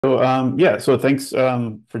Yeah, so thanks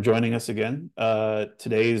for joining us again.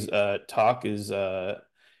 Today's talk is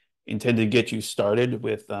intended to get you started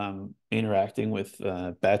with interacting with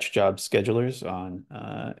batch job schedulers on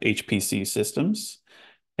HPC systems.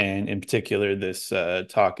 And in particular, this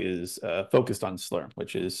talk is focused on Slurm,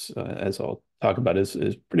 which is, as I'll talk about, is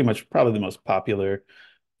pretty much probably the most popular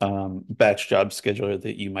batch job scheduler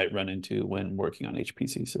that you might run into when working on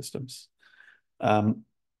HPC systems. Um,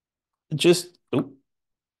 just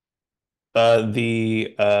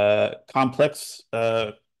the complex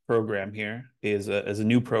program here is a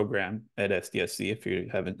new program at SDSC if you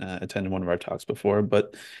haven't attended one of our talks before.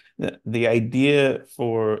 But the idea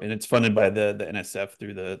for, and it's funded by the NSF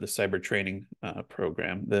through the cyber training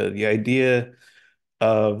program. The idea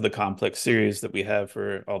of the complex series that we have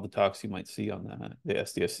for all the talks you might see on the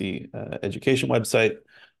SDSC education website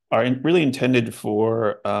are really intended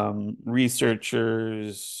for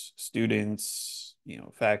researchers, students,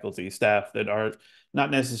 faculty, staff that are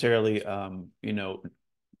not necessarily,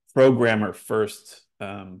 programmer first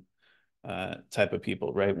type of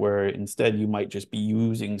people, right? Where instead you might just be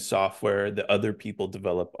using software that other people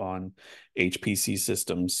develop on HPC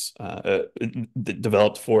systems,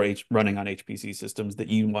 developed for running on HPC systems that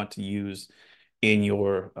you want to use in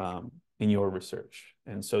your research.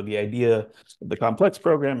 And so the idea of the complex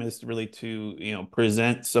program is really to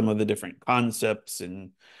present some of the different concepts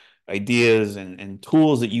and ideas and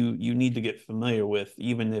tools that you need to get familiar with,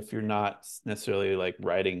 even if you're not necessarily like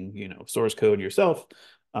writing source code yourself,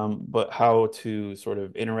 but how to sort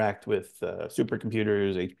of interact with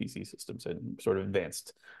supercomputers, HPC systems, and sort of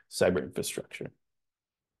advanced cyber infrastructure.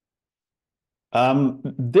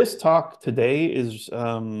 This talk today is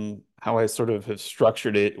how I sort of have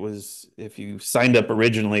structured it was if you signed up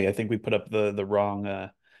originally, I think we put up the wrong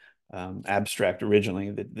abstract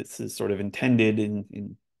originally. That this is sort of intended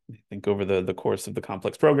in I think over the course of the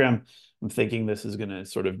complex program. I'm thinking this is going to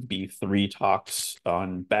sort of be 3 talks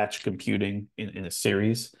on batch computing in a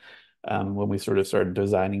series when we sort of started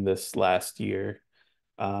designing this last year.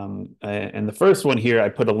 And the first one here, I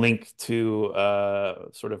put a link to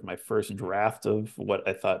sort of my first draft of what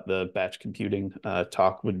I thought the batch computing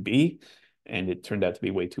talk would be. And it turned out to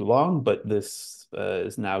be way too long, but this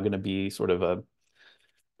is now going to be sort of a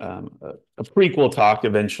prequel talk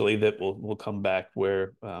eventually that will come back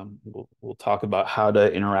where we'll talk about how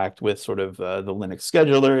to interact with sort of the Linux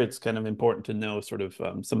scheduler. It's kind of important to know sort of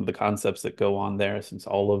some of the concepts that go on there, since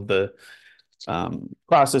all of the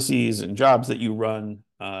processes and jobs that you run,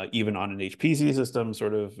 even on an HPC system,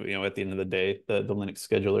 sort of, at the end of the day, the Linux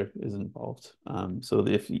scheduler is involved. So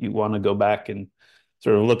if you want to go back and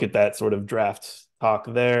sort of look at that sort of draft talk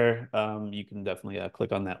there, you can definitely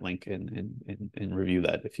click on that link and review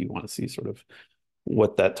that if you want to see sort of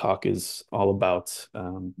what that talk is all about.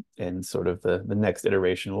 And sort of the next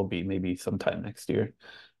iteration will be maybe sometime next year.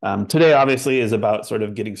 Today, obviously, is about sort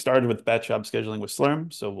of getting started with batch job scheduling with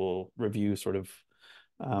Slurm. So we'll review sort of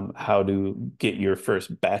how to get your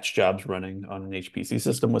first batch jobs running on an HPC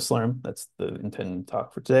system with Slurm. That's the intended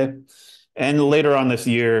talk for today. And later on this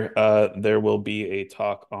year, there will be a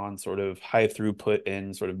talk on sort of high throughput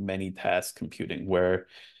and sort of many task computing, where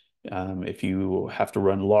if you have to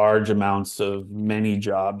run large amounts of many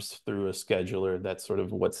jobs through a scheduler, that's sort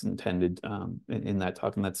of what's intended in that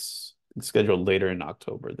talk. And that's scheduled later in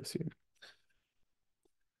October this year.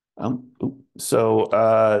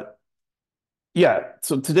 So yeah,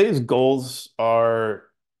 so today's goals are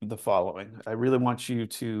the following. I really want you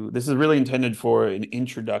to, this is really intended for an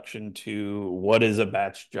introduction to what is a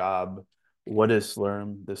batch job, what is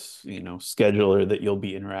Slurm, this, scheduler that you'll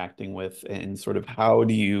be interacting with, and sort of how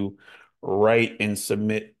do you write and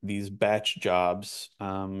submit these batch jobs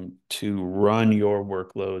to run your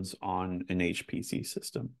workloads on an HPC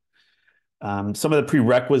system. Some of the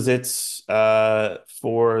prerequisites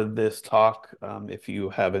for this talk, if you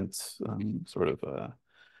haven't sort of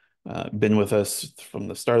been with us from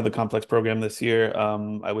the start of the complex program this year,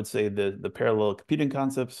 I would say the parallel computing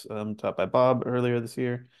concepts taught by Bob earlier this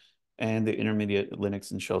year, and the intermediate Linux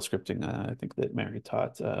and shell scripting, I think that Mary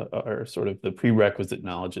taught, are sort of the prerequisite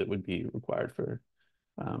knowledge that would be required for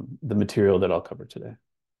the material that I'll cover today.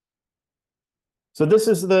 So this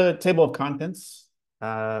is the table of contents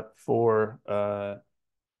for can't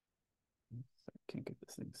get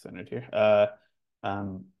this thing centered here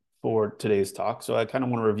for today's talk. So I kind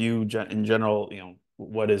of want to review in general,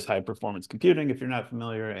 what is high performance computing if you're not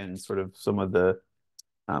familiar, and sort of some of the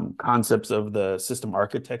concepts of the system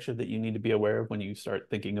architecture that you need to be aware of when you start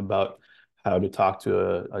thinking about how to talk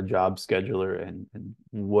to a job scheduler and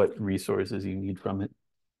what resources you need from it.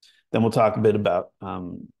 Then we'll talk a bit about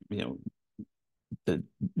the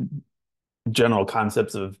general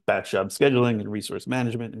concepts of batch job scheduling and resource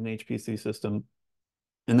management in an HPC system,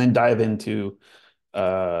 and then dive into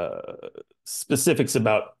uh, specifics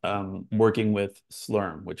about working with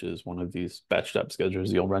Slurm, which is one of these batch job schedulers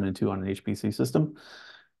you'll run into on an HPC system.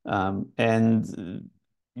 And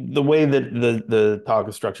the way that the talk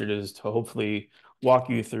is structured is to hopefully walk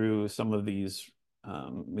you through some of these,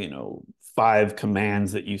 5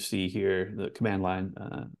 commands that you see here, the command line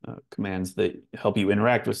commands that help you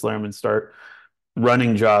interact with Slurm and start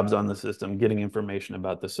running jobs on the system, getting information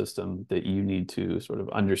about the system that you need to sort of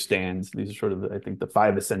understand. These are sort of, I think, the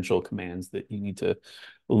 5 essential commands that you need to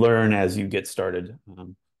learn as you get started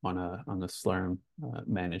on a Slurm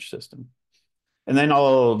managed system. And then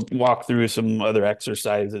I'll walk through some other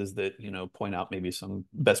exercises that, point out maybe some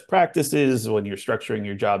best practices when you're structuring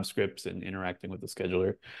your job scripts and interacting with the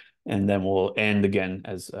scheduler. And then we'll end again,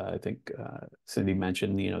 as I think Cindy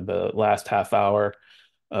mentioned, the last half hour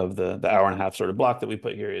of the hour and a half sort of block that we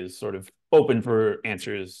put here is sort of open for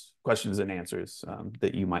answers, questions and answers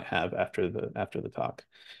that you might have after the talk.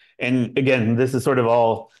 And again, this is sort of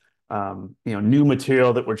all new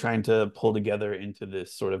material that we're trying to pull together into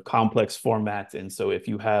this sort of complex format. And so if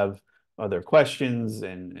you have other questions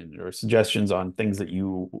and or suggestions on things that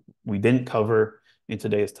we didn't cover in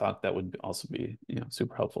today's talk, that would also be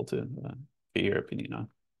super helpful to get your opinion on.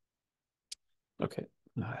 Okay.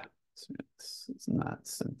 It's not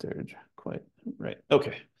centered quite right.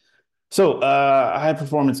 Okay. So high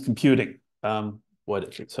performance computing. What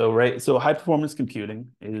is it? So high performance computing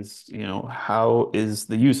is, how is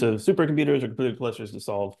the use of supercomputers or computer clusters to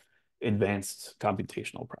solve advanced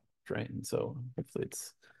computational problems, right? And so hopefully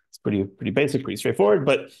it's pretty basic, pretty straightforward.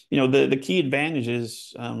 But the key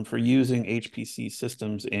advantages for using HPC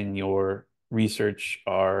systems in your research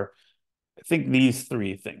are, I think, these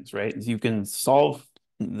 3 things, right? You can solve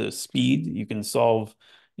the speed, you can solve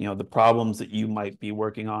the problems that you might be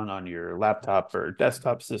working on your laptop or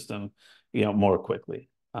desktop system more quickly.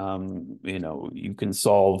 You can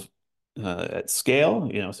solve at scale,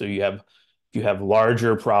 so if you have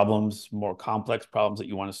larger problems, more complex problems that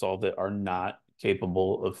you want to solve that are not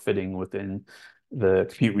capable of fitting within the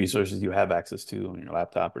compute resources you have access to on your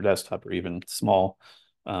laptop or desktop or even small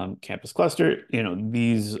campus cluster,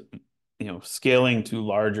 these scaling to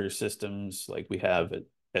larger systems like we have at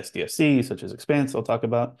SDSC, such as Expanse, I'll talk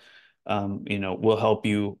about, will help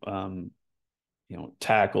you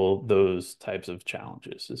tackle those types of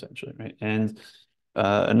challenges essentially, right? And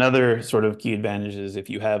another sort of key advantage is if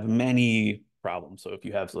you have many problems. So if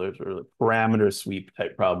you have sort of a parameter sweep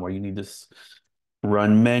type problem where you need to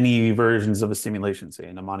run many versions of a simulation, say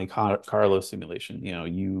in a Monte Carlo simulation,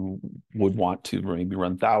 you would want to maybe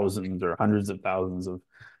run thousands or hundreds of thousands of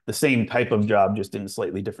the same type of job, just in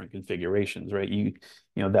slightly different configurations, right?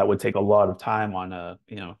 That would take a lot of time on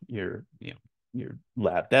your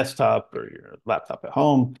lab desktop or your laptop at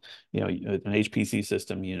home. An HPC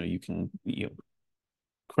system, you can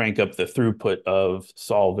crank up the throughput of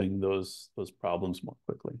solving those problems more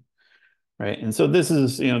quickly, right? And so this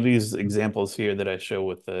is these examples here that I show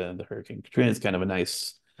with the Hurricane Katrina. It's kind of a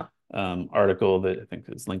nice article that I think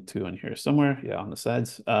is linked to in here somewhere. Yeah, on the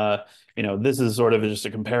sides. This is sort of just a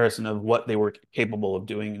comparison of what they were capable of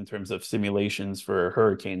doing in terms of simulations for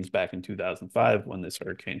hurricanes back in 2005 when this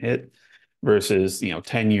hurricane hit versus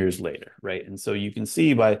 10 years later, right? And so you can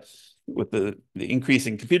see with the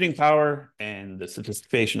increasing computing power and the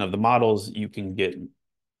sophistication of the models, you can get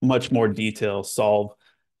much more detail, solve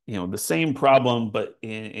the same problem, but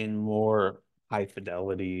in more high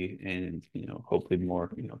fidelity and hopefully more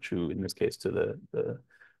true in this case to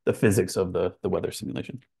the physics of the weather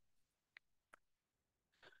simulation.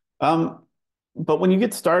 But when you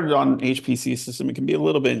get started on HPC system, it can be a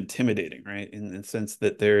little bit intimidating, right? In the sense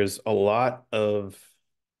that there's a lot of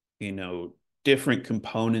different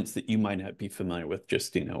components that you might not be familiar with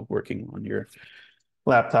just working on your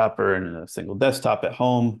laptop or in a single desktop at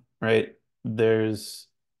home, right? There's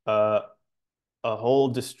a whole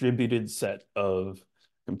distributed set of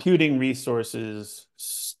computing resources,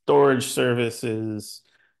 storage services,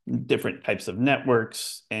 different types of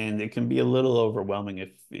networks, and it can be a little overwhelming if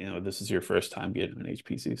this is your first time getting an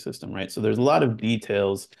HPC system, right? So there's a lot of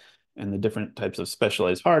details and the different types of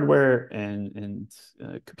specialized hardware and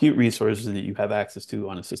compute resources that you have access to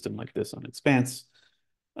on a system like this on Expanse.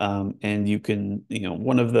 And you can,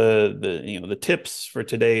 one of the tips for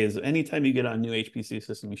today is anytime you get on a new HPC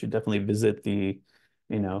system, you should definitely visit the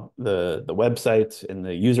website and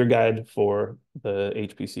the user guide for the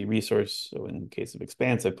HPC resource. So in the case of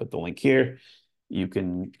Expanse, I put the link here. You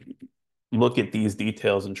can look at these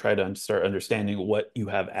details and try to start understanding what you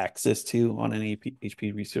have access to on an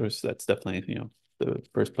HP resource. That's definitely, the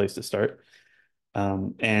first place to start.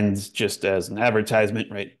 And just as an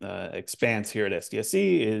advertisement, right, Expanse here at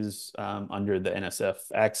SDSC is under the NSF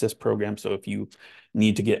Access program. So if you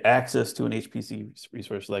need to get access to an HPC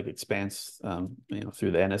resource like Expanse,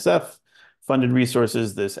 through the NSF funded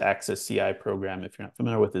resources, this Access CI program, if you're not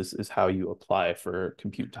familiar with this, is how you apply for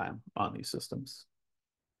compute time on these systems.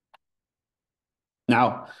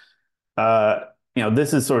 Now,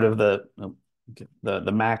 this is sort of the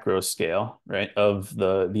macro scale, right, of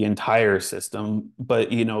the entire system. But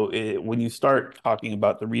when you start talking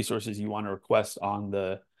about the resources you want to request on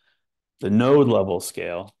the node level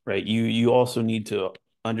scale, right, you also need to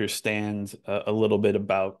understand a little bit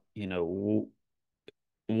about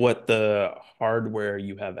what the hardware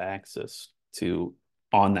you have access to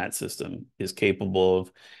on that system is capable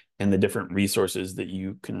of and the different resources that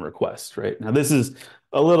you can request, right? Now, this is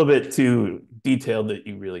a little bit too detailed that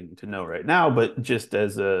you really need to know right now, but just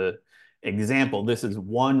as a example, this is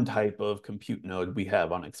one type of compute node we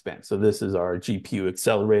have on Expanse. So this is our GPU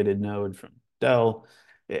accelerated node from Dell.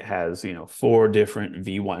 It has, 4 different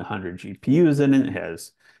V100 GPUs in it. It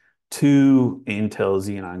has 2 Intel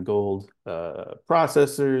Xeon Gold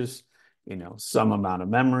processors, some amount of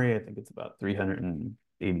memory. I think it's about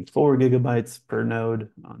 384 gigabytes per node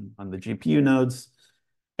on the GPU nodes.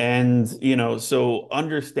 And, so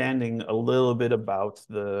understanding a little bit about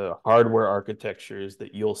the hardware architectures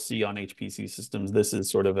that you'll see on HPC systems, this is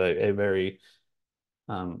sort of a very,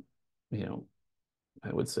 you know,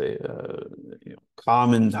 I would say,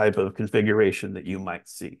 common type of configuration that you might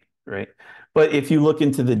see, right? But if you look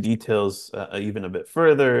into the details even a bit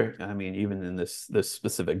further, I mean, even in this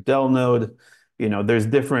specific Dell node, there's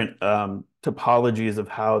different topologies of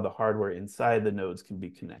how the hardware inside the nodes can be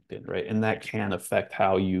connected, right? And that can affect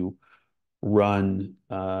how you run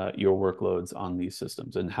your workloads on these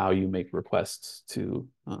systems and how you make requests to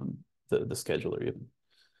the scheduler even.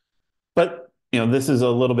 But, this is a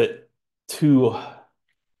little bit too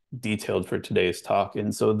detailed for today's talk.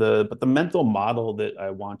 And so the mental model that I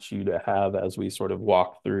want you to have as we sort of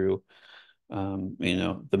walk through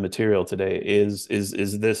the material today is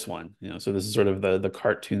this one. So this is sort of the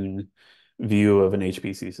cartoon view of an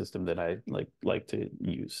HPC system that I like to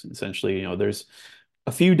use. Essentially, there's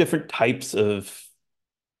a few different types of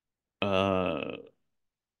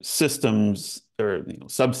systems or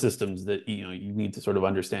subsystems that you need to sort of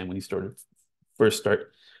understand when you first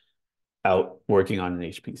start out working on an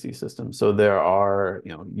HPC system. So there are,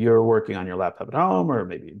 you're working on your laptop at home or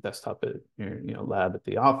maybe desktop at your lab at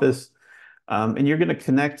the office. And you're going to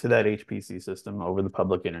connect to that HPC system over the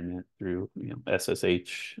public internet through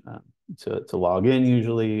SSH to log in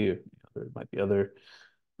usually. There might be other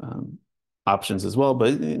options as well,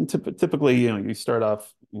 but typically, you start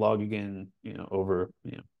off logging in, over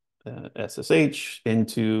SSH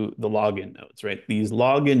into the login nodes, right? These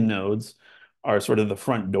login nodes are sort of the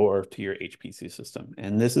front door to your HPC system.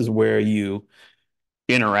 And this is where you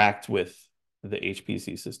interact with the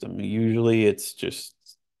HPC system. Usually it's just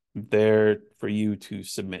there for you to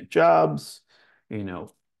submit jobs,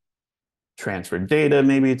 transfer data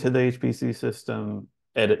maybe to the HPC system,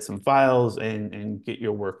 edit some files, and get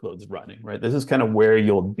your workloads running, right? This is kind of where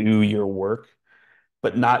you'll do your work,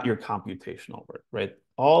 but not your computational work, right?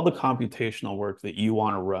 All the computational work that you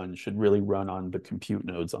want to run should really run on the compute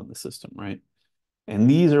nodes on the system, right? And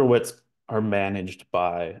these are what are managed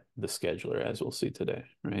by the scheduler, as we'll see today,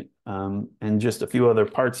 right? And just a few other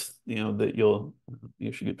parts, that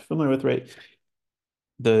you should get familiar with, right?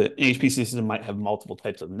 The HPC system might have multiple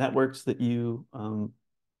types of networks that you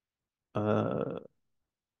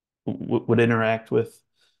would interact with.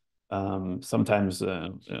 Sometimes,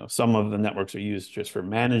 some of the networks are used just for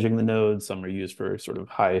managing the nodes. Some are used for sort of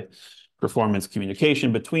high performance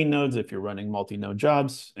communication between nodes if you're running multi-node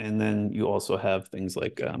jobs. And then you also have things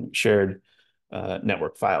like shared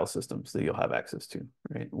network file systems that you'll have access to,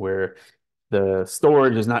 right? Where the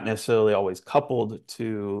storage is not necessarily always coupled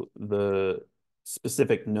to the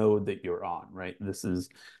specific node that you're on, right? This is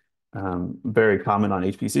very common on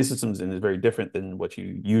HPC systems and is very different than what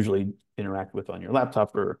you usually interact with on your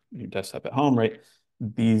laptop or your desktop at home, right?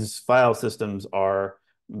 These file systems are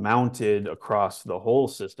mounted across the whole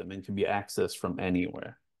system and can be accessed from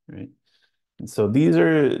anywhere, right? And so these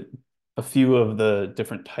are a few of the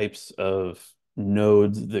different types of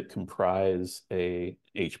nodes that comprise a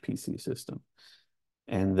HPC system.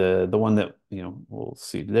 And the one that we'll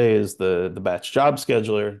see today is the batch job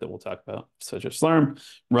scheduler that we'll talk about, such as Slurm,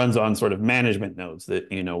 runs on sort of management nodes that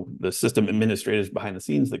the system administrators behind the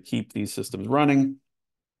scenes that keep these systems running,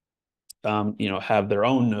 have their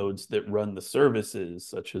own nodes that run the services,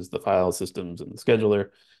 such as the file systems and the scheduler,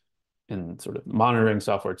 and sort of monitoring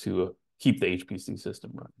software to keep the HPC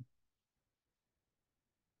system running.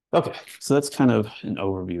 Okay, so that's kind of an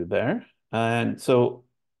overview there. And so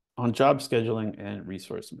on job scheduling and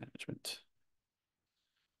resource management.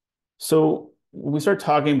 So when we start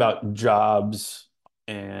talking about jobs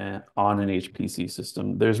and on an HPC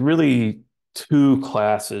system, there's really two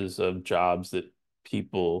classes of jobs that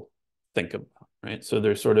people think about, right? So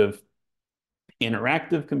there's sort of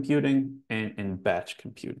interactive computing and batch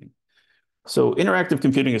computing. So interactive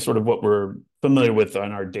computing is sort of what we're familiar with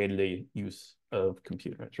on our day-to-day use of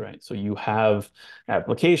computers, right? So you have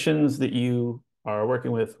applications that you are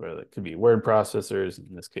working with, where it could be word processors,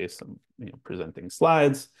 in this case, some presenting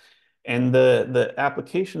slides. And the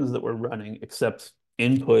applications that we're running accept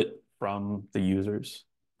input from the users,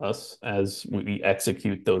 us, as we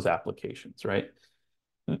execute those applications, right?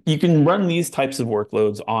 You can run these types of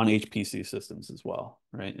workloads on HPC systems as well,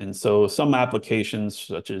 right? And so some applications,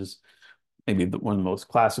 such as maybe one of the most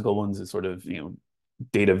classical ones, is sort of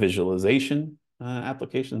data visualization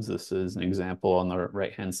applications. This is an example on the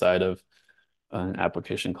right-hand side of an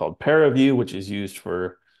application called ParaView, which is used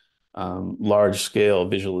for large-scale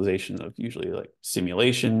visualization of usually like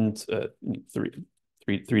simulations,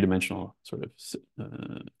 three-dimensional sort of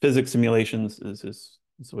physics simulations is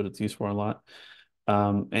what it's used for a lot.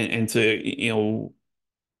 And to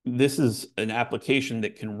this is an application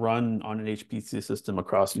that can run on an HPC system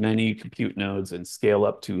across many compute nodes and scale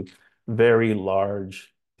up to very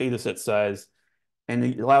large data set size. And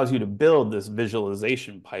it allows you to build this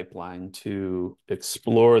visualization pipeline to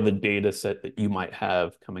explore the data set that you might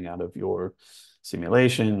have coming out of your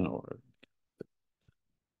simulation, or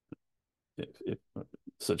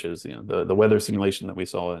such as the weather simulation that we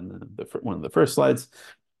saw in one of the first slides.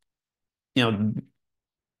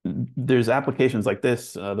 There's applications like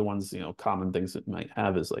this. The ones, common things that might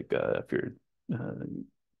have is like if you're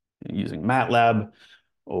using MATLAB,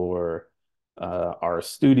 or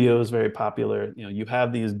RStudio is very popular. You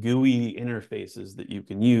have these GUI interfaces that you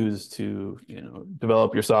can use to,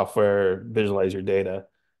 develop your software, visualize your data.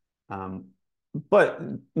 But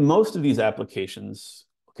most of these applications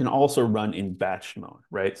can also run in batch mode,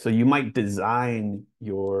 right? So you might design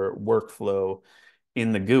your workflow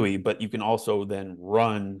in the GUI, but you can also then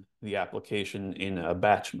run the application in a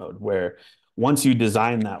batch mode, where once you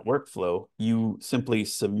design that workflow, you simply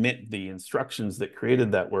submit the instructions that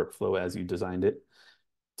created that workflow as you designed it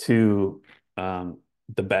to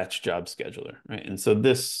the batch job scheduler, right? And so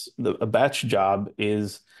a batch job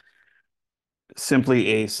is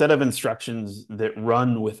simply a set of instructions that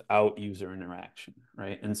run without user interaction,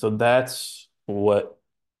 right? And so that's what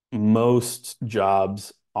most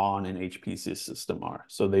jobs on an HPC system are.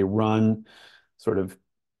 So they run sort of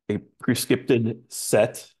a prescripted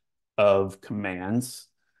set of commands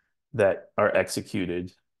that are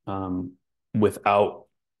executed without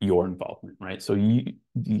your involvement, right? So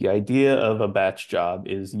the idea of a batch job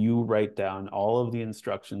is you write down all of the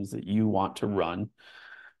instructions that you want to run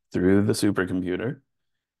through the supercomputer.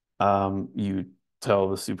 You tell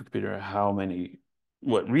the supercomputer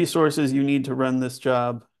what resources you need to run this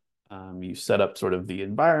job. You set up sort of the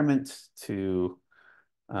environment to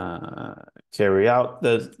carry out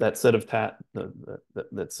that set of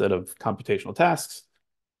that set of computational tasks,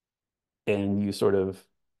 and you sort of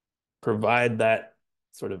provide that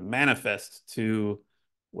sort of manifest to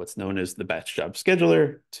what's known as the batch job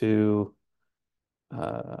scheduler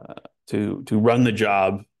uh, to run the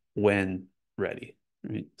job when ready.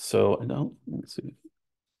 Right. So let's see.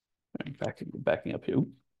 Right, backing up here.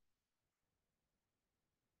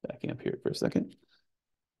 Backing up here for a second.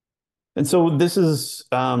 And so this is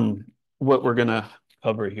what we're gonna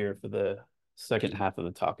cover here for the second half of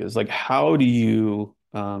the talk, is like, how do you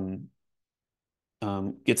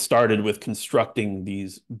get started with constructing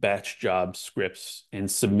these batch job scripts and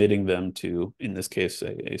submitting them to, in this case,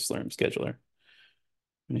 a Slurm scheduler.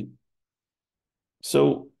 Right.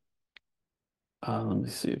 So let me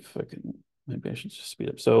see if I can, maybe I should just speed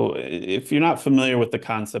up. So if you're not familiar with the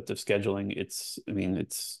concept of scheduling, it's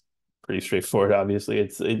pretty straightforward, obviously.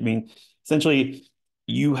 Essentially,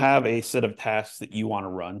 you have a set of tasks that you want to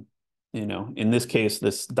run. In this case,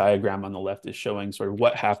 this diagram on the left is showing sort of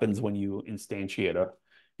what happens when you instantiate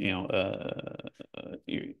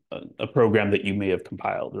a program that you may have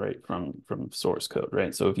compiled, right, from source code,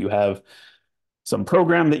 right? So if you have some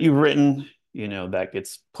program that you've written, that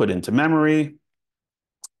gets put into memory.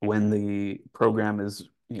 When the program is,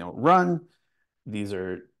 run, these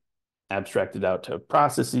are abstracted out to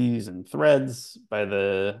processes and threads by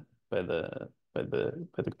the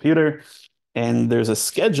computer. And there's a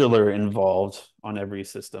scheduler involved on every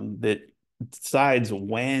system that decides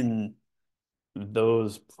when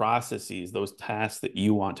those processes, tasks that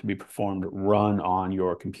you want to be performed, run on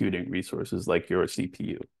your computing resources, like your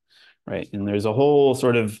CPU. right? And there's a whole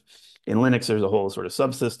sort of, in Linux, there's a whole sort of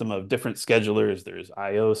subsystem of different schedulers. There's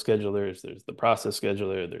IO schedulers, there's the process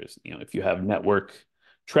scheduler, there's, if you have network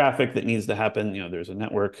traffic that needs to happen, there's a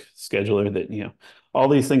network scheduler that, all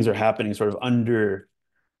these things are happening sort of under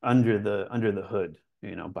the hood,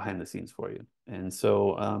 behind the scenes for you. And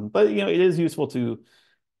so, but it is useful to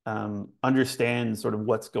understand sort of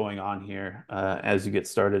what's going on here as you get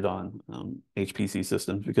started on HPC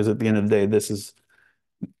systems, because at the end of the day, this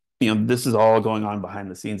is all going on behind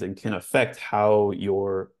the scenes and can affect how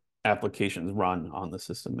your applications run on the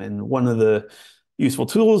system. And one of the useful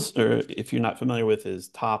tools, or if you're not familiar with, is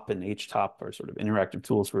TOP and HTOP, are sort of interactive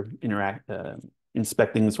tools for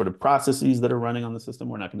inspecting the sort of processes that are running on the system.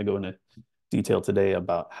 We're not going to go into detail today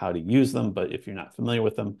about how to use them, but if you're not familiar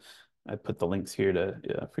with them, I put the links here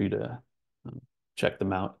for you to check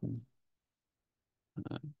them out and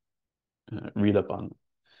read up on them.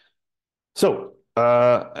 So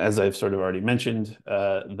as I've sort of already mentioned,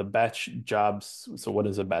 the batch jobs. So what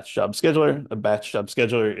is a batch job scheduler? A batch job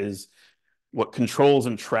scheduler is what controls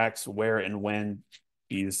and tracks where and when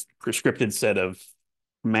these prescripted set of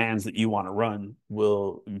commands that you want to run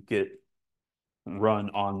will get run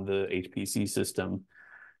on the HPC system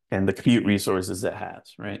and the compute resources it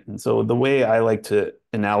has, right? And so the way I like to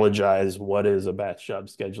analogize what is a batch job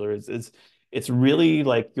scheduler is it's really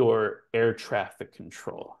like your air traffic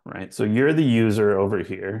control, right? So you're the user over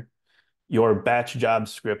here. Your batch job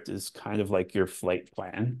script is kind of like your flight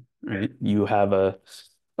plan, right? You have a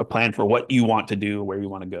plan for what you want to do, where you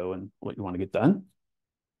want to go, and what you want to get done.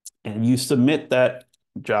 And you submit that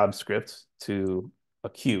job script to a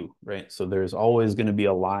queue, right? So there's always going to be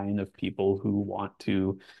a line of people who want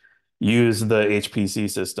to use the HPC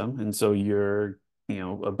system. And so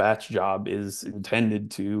a batch job is intended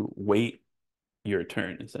to wait your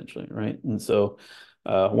turn, essentially, right? And so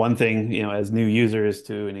one thing, as new users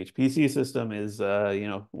to an HPC system is,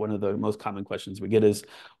 one of the most common questions we get is,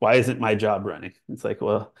 why isn't my job running? It's like,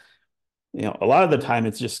 well, a lot of the time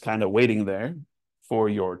it's just kind of waiting there for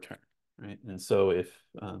your turn, right? And so if,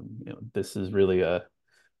 this is really a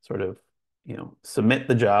sort of, submit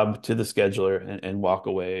the job to the scheduler and walk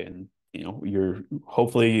away, and, you're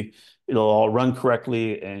hopefully it'll all run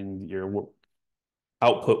correctly and your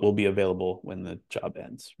output will be available when the job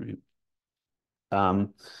ends, right?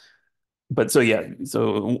 But so yeah,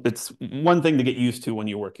 so it's one thing to get used to when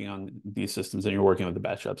you're working on these systems and you're working with the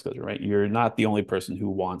batch job scheduler, right? You're not the only person who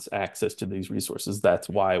wants access to these resources. That's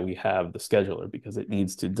why we have the scheduler, because it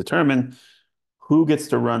needs to determine who gets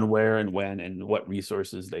to run where and when and what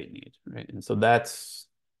resources they need, right? And so that's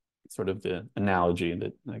sort of the analogy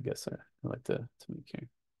that I guess I like to make here.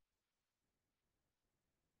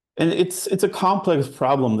 And it's a complex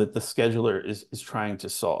problem that the scheduler is trying to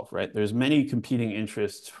solve, right? There's many competing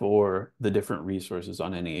interests for the different resources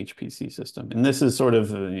on any HPC system. And this is sort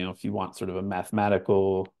of, if you want sort of a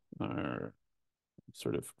mathematical or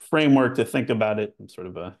sort of framework to think about it, I'm sort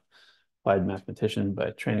of a applied mathematician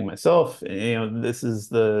by training myself. This is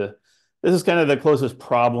kind of the closest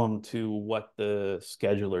problem to what the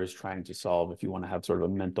scheduler is trying to solve if you want to have sort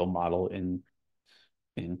of a mental model in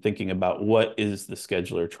thinking about what is the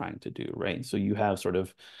scheduler trying to do, right? So you have sort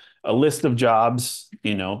of a list of jobs,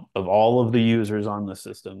 of all of the users on the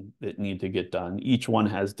system that need to get done. Each one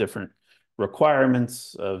has different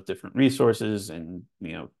requirements of different resources and,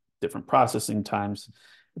 different processing times.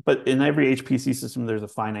 But in every HPC system, there's a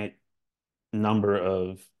finite number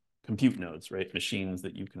of compute nodes, right? Machines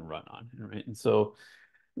that you can run on, right? And so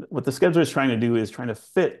what the scheduler is trying to do is trying to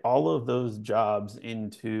fit all of those jobs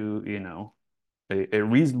into, a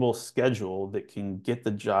reasonable schedule that can get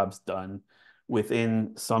the jobs done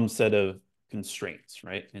within some set of constraints,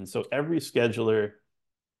 right? And so every scheduler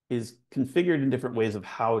is configured in different ways of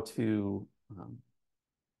how to,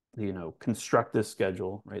 construct this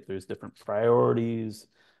schedule, right? There's different priorities,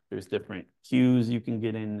 there's different queues you can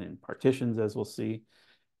get in and partitions, as we'll see.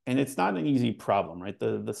 And it's not an easy problem, right?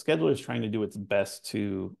 The scheduler is trying to do its best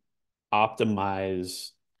to optimize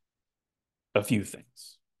a few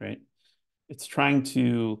things, right? It's trying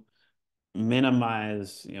to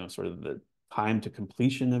minimize, sort of the time to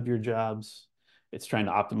completion of your jobs. It's trying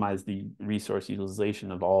to optimize the resource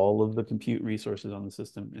utilization of all of the compute resources on the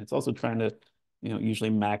system. And it's also trying to, usually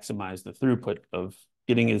maximize the throughput of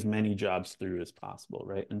getting as many jobs through as possible,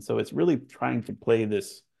 right? And so it's really trying to play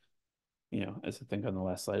this, as I think on the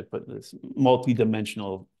last slide, I put this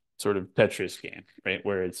multi-dimensional sort of Tetris game, right?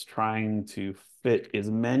 Where it's trying to fit as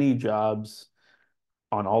many jobs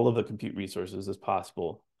on all of the compute resources as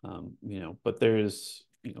possible. But there's,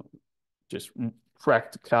 just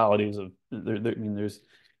practicalities of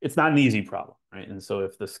it's not an easy problem, right? And so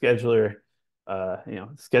if the scheduler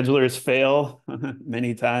schedulers fail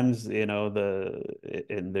many times,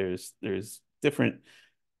 and there's different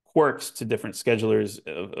quirks to different schedulers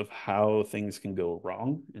of how things can go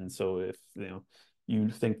wrong. And so if you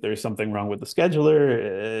think there's something wrong with the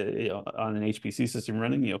scheduler, on an HPC system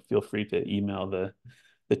running, feel free to email the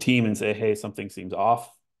team and say, hey, something seems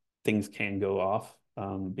off. Things can go off,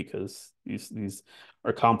 because these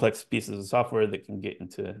are complex pieces of software that can get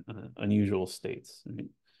into unusual states. Right?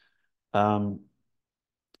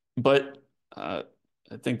 But I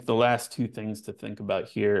think the last two things to think about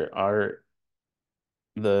here are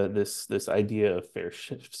this idea of fair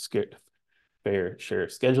share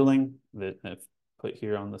scheduling that I've put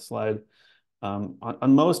here on the slide. On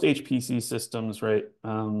most HPC systems, right,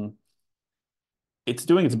 it's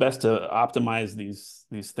doing its best to optimize these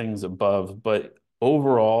things above, but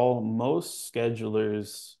overall, most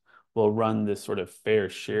schedulers will run this sort of fair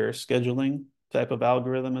share scheduling type of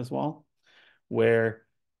algorithm as well, where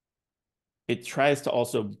it tries to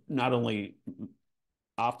also not only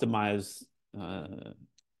optimize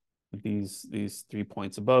these 3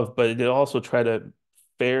 points above, but it also try to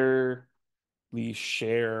fairly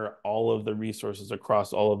share all of the resources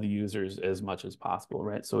across all of the users as much as possible,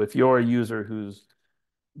 right? So if you're a user who's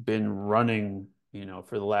been running,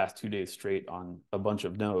 for the last 2 days straight on a bunch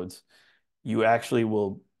of nodes, the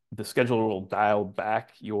scheduler will dial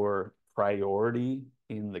back your priority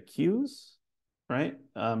in the queues, right?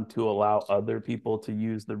 To allow other people to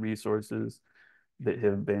use the resources that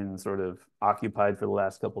have been sort of occupied for the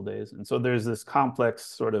last couple of days. And so there's this complex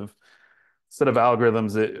sort of set of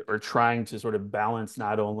algorithms that are trying to sort of balance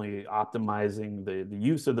not only optimizing the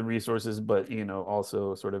use of the resources, but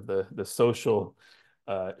also sort of the social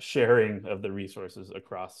sharing of the resources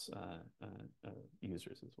across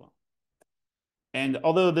users as well. And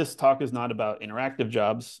although this talk is not about interactive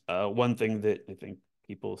jobs, one thing that I think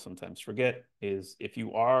people sometimes forget is if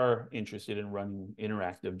you are interested in running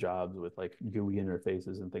interactive jobs with like GUI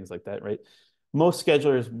interfaces and things like that, right? Most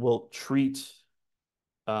schedulers will treat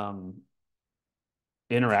interactive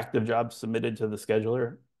jobs submitted to the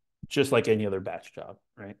scheduler just like any other batch job,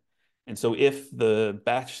 right? And so if the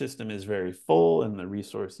batch system is very full and the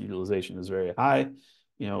resource utilization is very high,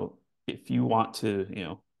 if you want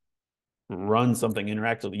to, run something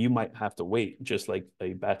interactively, you might have to wait just like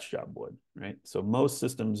a batch job would, right? So most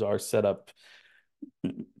systems are set up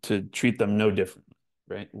to treat them no differently,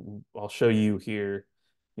 right? I'll show you here,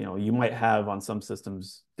 you might have on some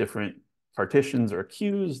systems different partitions or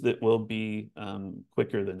queues that will be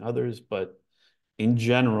quicker than others, but in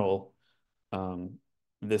general,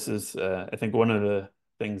 this is, I think, one of the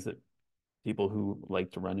things that people who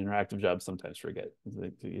like to run interactive jobs sometimes forget.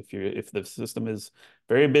 If the system is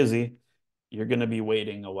very busy, you're going to be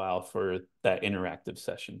waiting a while for that interactive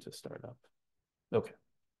session to start up. Okay.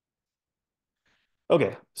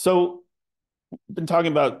 Okay, so we've been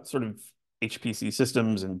talking about sort of HPC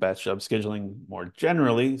systems and batch job scheduling more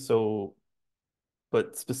generally.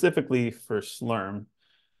 But specifically for Slurm,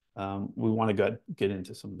 we want to get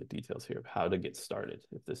into some of the details here of how to get started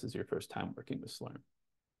if this is your first time working with Slurm.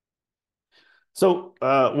 So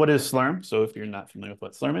what is Slurm? So if you're not familiar with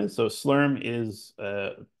what Slurm is, so Slurm is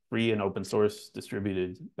a free and open source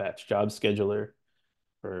distributed batch job scheduler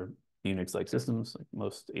for Unix-like systems. Like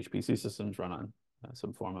most HPC systems run on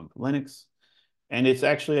some form of Linux. And it's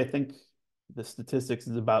actually, I think the statistics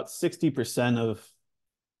is about 60% of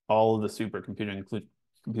all of the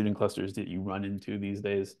computing clusters that you run into these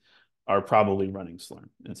days are probably running Slurm.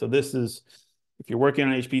 And so this is, if you're working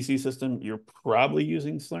on an HPC system, you're probably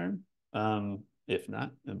using Slurm. If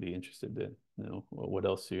not, I'd be interested to know what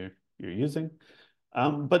else you're using.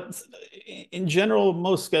 But in general,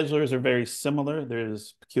 most schedulers are very similar.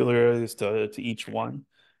 There's peculiarities to each one.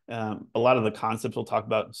 A lot of the concepts we'll talk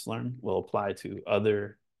about in Slurm will apply to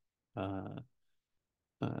other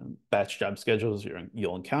batch job schedules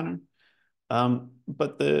you'll encounter.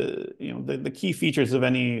 But the key features of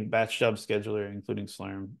any batch job scheduler, including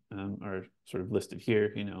Slurm, are sort of listed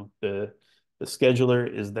here. The scheduler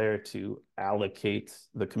is there to allocate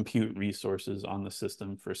the compute resources on the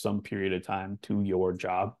system for some period of time to your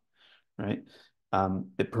job, right?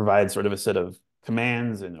 It provides sort of a set of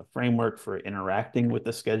commands and a framework for interacting with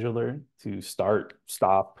the scheduler to start,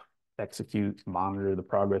 stop, execute, monitor the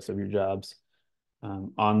progress of your jobs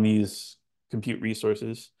on these compute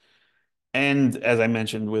resources. And as I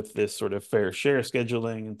mentioned, with this sort of fair share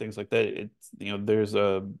scheduling and things like that, there's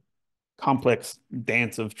a complex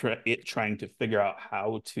dance of trying to figure out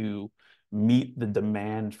how to meet the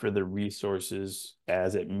demand for the resources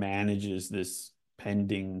as it manages this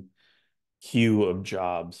pending queue of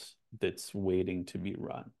jobs that's waiting to be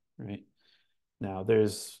run, right? Now,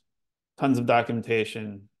 there's tons of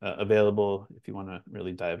documentation available if you want to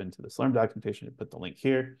really dive into the Slurm documentation. I put the link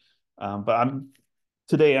here. But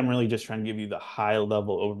today I'm really just trying to give you the high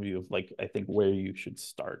level overview of like, I think where you should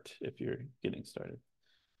start if you're getting started.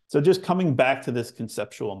 So just coming back to this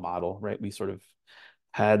conceptual model, right? We sort of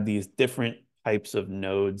had these different types of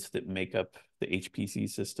nodes that make up the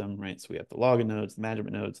HPC system, right? So we have the login nodes, the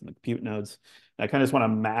management nodes, and the compute nodes. And I kind of just want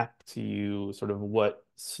to map to you sort of what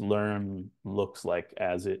Slurm looks like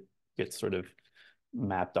as it gets sort of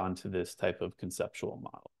mapped onto this type of conceptual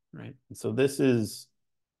model, right? And so this is,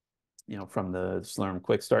 from the Slurm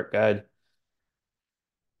Quick Start Guide.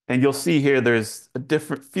 And you'll see here there's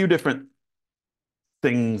a few different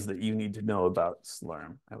things that you need to know about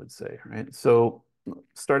Slurm, I would say, right? So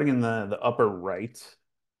starting in the upper right,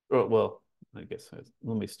 well, I guess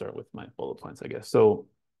let me start with my bullet points, I guess. So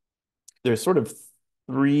there's sort of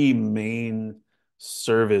three main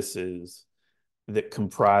services that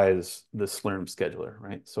comprise the Slurm scheduler,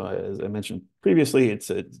 right? So as I mentioned previously,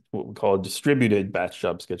 it's what we call a distributed batch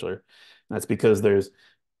job scheduler. And that's because there's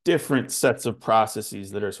different sets of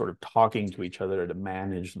processes that are sort of talking to each other to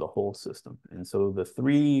manage the whole system. And so the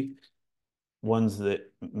three ones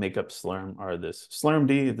that make up Slurm are this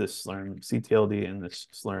slurmd, this slurm ctld, and this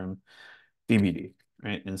slurm dbd,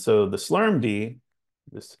 right? And so the slurmd,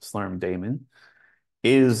 this slurm daemon,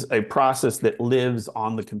 is a process that lives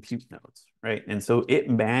on the compute nodes, right? And so it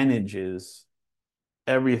manages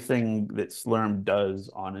everything that Slurm does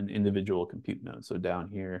on an individual compute node. So down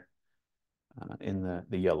here in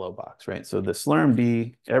the yellow box, right? So the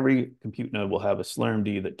slurmd, every compute node will have a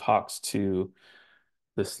slurmd that talks to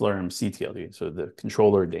the slurm ctld, so the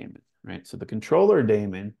controller daemon, right? So the controller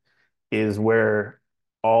daemon is where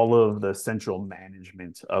all of the central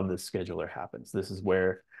management of the scheduler happens. This is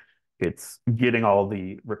where it's getting all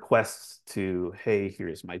the requests to, hey,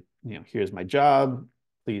 here's my job.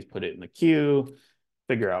 Please put it in the queue,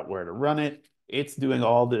 figure out where to run it. It's doing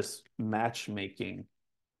all this matchmaking,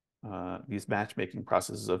 these matchmaking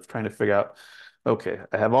processes of trying to figure out, okay,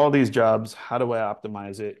 I have all these jobs. How do I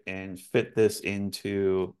optimize it and fit this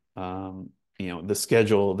into, the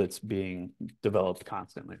schedule that's being developed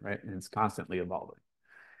constantly, right? And it's constantly evolving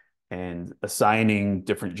and assigning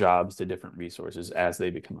different jobs to different resources as they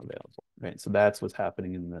become available, right? So that's what's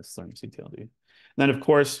happening in the Slurm CTLD. And then, of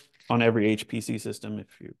course, on every HPC system, if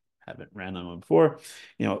you haven't ran on one before,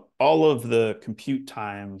 all of the compute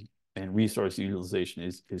time and resource utilization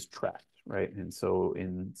is tracked, right? And so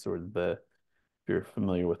in sort of if you're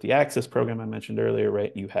familiar with the Access program I mentioned earlier,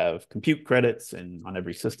 right, you have compute credits, and on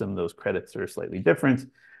every system, those credits are slightly different.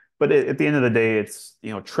 But at the end of the day, it's,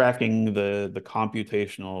 tracking the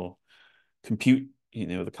computational compute,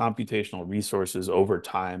 the computational resources over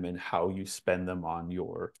time and how you spend them on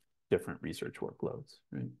your different research workloads,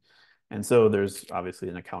 right? And so there's obviously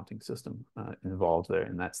an accounting system involved there,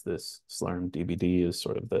 and that's this Slurm dbd is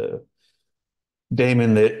sort of the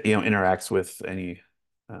daemon that interacts with any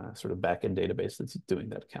sort of backend database that's doing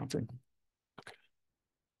that accounting. Okay.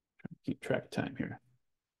 Trying to keep track of time here.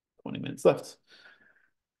 20 minutes left.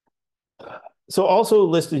 So also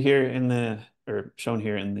listed here or shown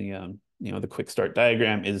here in the quick start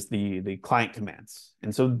diagram is the client commands.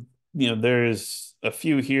 And so, there's a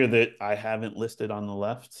few here that I haven't listed on the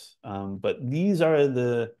left, but these are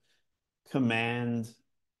the command,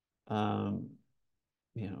 the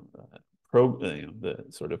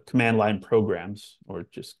sort of command line programs or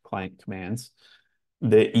just client commands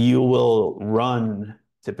that you will run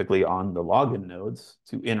typically on the login nodes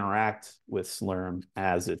to interact with Slurm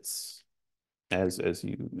as you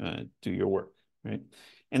do your work, right?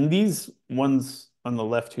 And these ones on the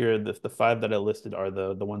left here, the five that I listed are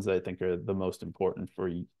the ones that I think are the most important for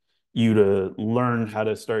you to learn how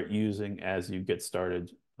to start using as you get started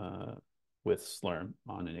with Slurm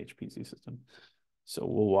on an HPC system. So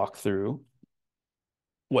we'll walk through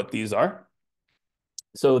what these are.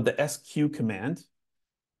 So the SQ command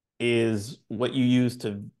is what you use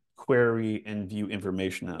to query and view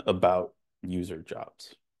information about user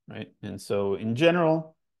jobs, right? And so in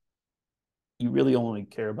general, you really only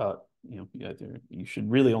care about, you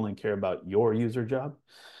should really only care about your user job.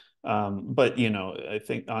 But, I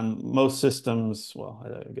think on most systems, well,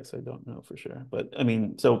 I guess I don't know for sure, but I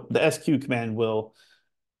mean, so the SQ command will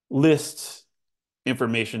list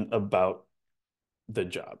information about the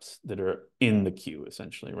jobs that are in the queue,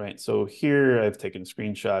 essentially, right? So here I've taken a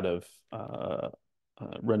screenshot of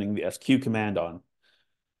running the SQ command on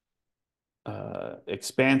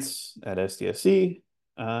Expanse at SDSC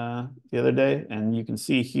the other day, and you can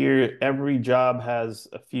see here every job has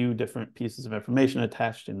a few different pieces of information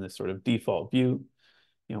attached in this sort of default view.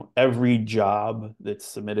 Every job that's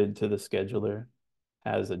submitted to the scheduler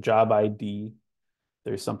has a job ID.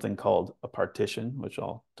 There's something called a partition, which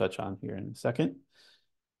I'll touch on here in a second.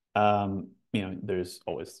 There's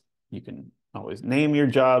always, you can always name your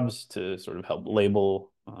jobs to sort of help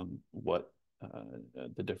label what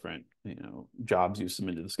the different jobs you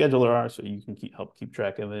submit to the scheduler are, so you can help keep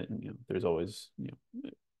track of it. And there's always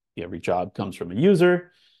every job comes from a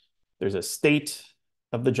user. There's a state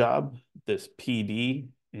of the job. This PD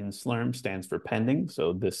in Slurm stands for pending.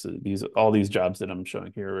 So all these jobs that I'm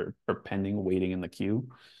showing here are pending, waiting in the queue.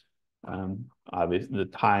 Obviously, the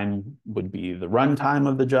time would be the runtime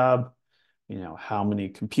of the job, how many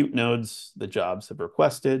compute nodes the jobs have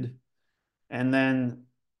requested. And then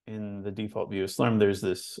in the default view of Slurm, there's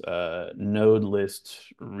this node list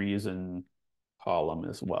reason column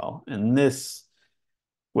as well. And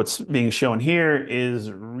what's being shown here is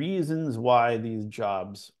reasons why these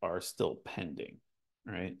jobs are still pending,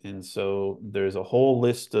 right? And so there's a whole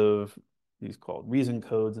list of these called reason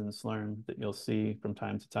codes in Slurm that you'll see from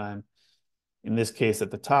time to time. In this case, at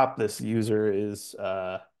the top, this user is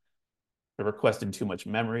requested too much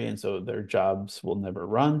memory, and so their jobs will never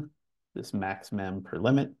run. This max mem per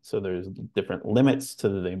limit. So there's different limits to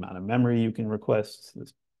the amount of memory you can request.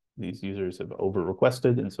 These users have over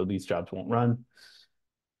requested, and so these jobs won't run.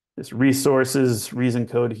 This resources reason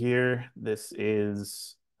code here, this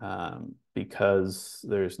is because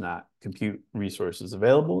there's not compute resources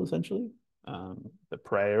available, essentially. The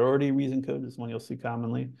priority reason code is one you'll see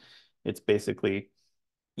commonly. It's basically,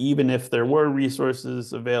 even if there were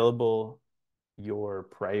resources available, your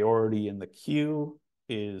priority in the queue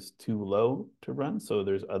is too low to run. So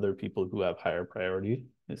there's other people who have higher priority,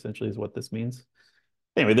 essentially is what this means.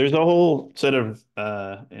 Anyway, there's a whole set of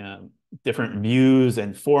different views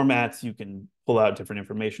and formats. You can pull out different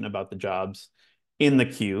information about the jobs in the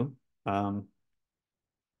queue. But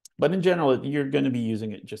in general, you're going to be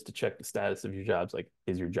using it just to check the status of your jobs. Like,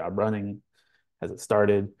 is your job running? Has it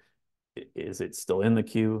started? Is it still in the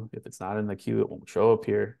queue? If it's not in the queue, it won't show up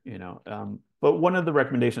here, But one of the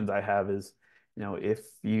recommendations I have is, if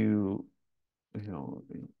you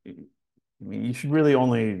should really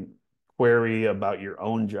only query about your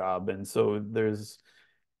own job. And so if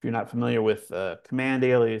you're not familiar with command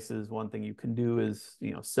aliases, one thing you can do is,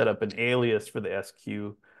 set up an alias for the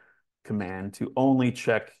SQ command to only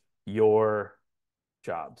check your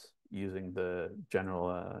jobs using the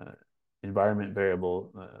general environment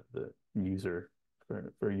variable, the user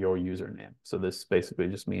for your username. So this basically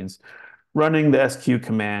just means running the SQ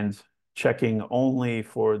command, checking only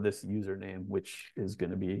for this username, which is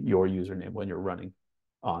going to be your username when you're running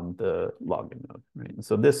on the login node, right? And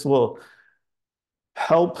so this will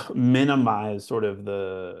help minimize sort of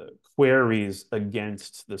the queries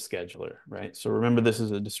against the scheduler, right? So remember, this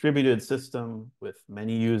is a distributed system with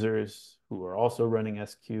many users who are also running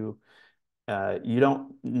SQ. You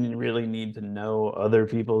don't really need to know other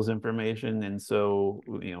people's information. And so,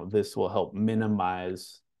 this will help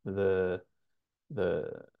minimize the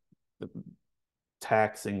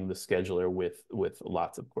taxing the scheduler with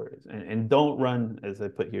lots of queries. And don't run, as I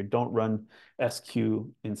put here, don't run SQ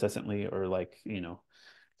incessantly, or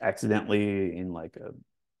accidentally in like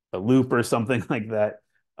a loop or something like that.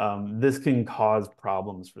 This can cause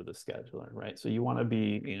problems for the scheduler, right? So you want to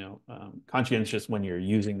be, conscientious when you're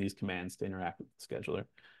using these commands to interact with the scheduler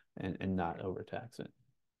and not overtax it.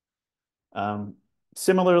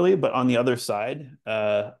 Similarly, but on the other side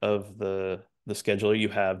of the scheduler, you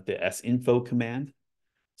have the sinfo command.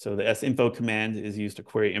 So the sinfo command is used to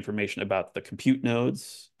query information about the compute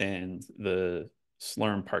nodes and the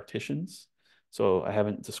Slurm partitions. So I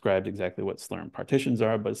haven't described exactly what Slurm partitions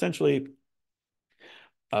are, but essentially,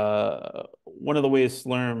 one of the ways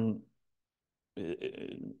Slurm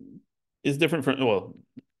is different from, well,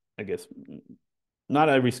 I guess not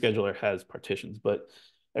every scheduler has partitions, but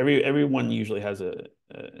everyone usually has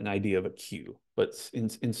an idea of a queue. But in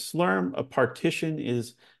Slurm, a partition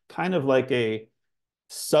is kind of like a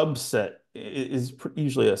subset, is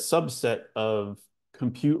usually a subset of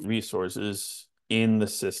compute resources in the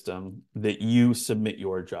system that you submit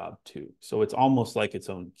your job to. So it's almost like its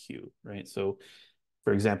own queue, right? So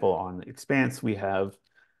for example, on Expanse, we have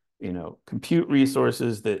compute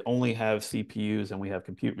resources that only have CPUs, and we have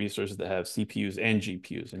compute resources that have CPUs and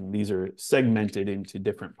GPUs. And these are segmented into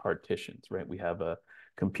different partitions, right? We have a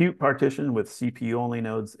compute partition with CPU-only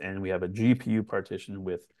nodes, and we have a GPU partition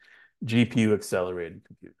with GPU-accelerated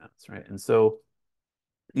compute nodes, right? And so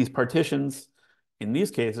these partitions, in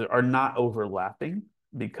these cases, are not overlapping,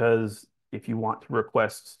 because if you want to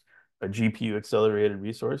request a GPU-accelerated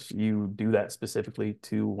resource, you do that specifically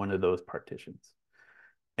to one of those partitions.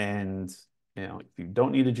 And if you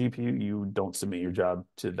don't need a GPU, you don't submit your job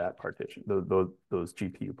to that partition, those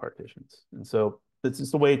GPU partitions. And so it's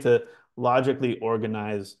just a way to logically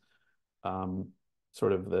organize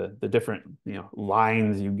sort of the different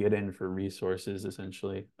lines you get in for resources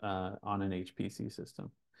essentially on an HPC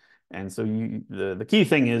system. And so the key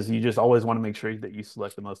thing is you just always want to make sure that you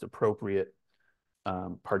select the most appropriate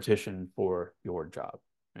partition for your job,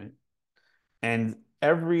 right? And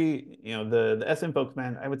every the sinfo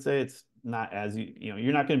command, I would say it's not as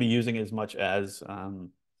you're not going to be using as much as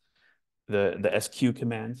the SQ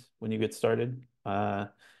command when you get started.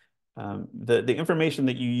 The information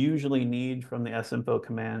that you usually need from the sinfo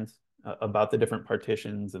command about the different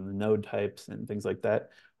partitions and the node types and things like that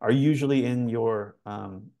are usually in your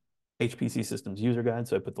HPC systems user guide.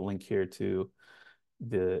 So I put the link here to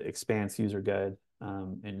the Expanse user guide,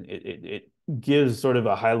 and it gives sort of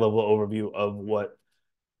a high level overview of what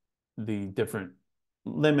the different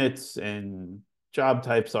limits and job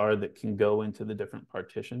types are that can go into the different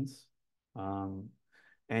partitions.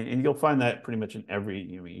 And you'll find that pretty much in every,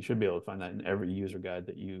 you should be able to find that in every user guide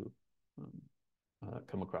that you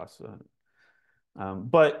come across.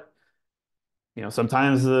 But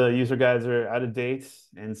sometimes the user guides are out of date,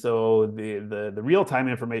 and so the real-time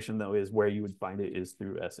information though is where you would find it is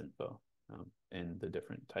through sinfo and the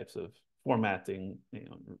different types of formatting,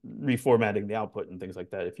 reformatting the output and things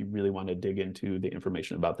like that. If you really want to dig into the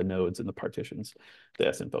information about the nodes and the partitions, the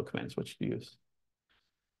sinfo command is what you use.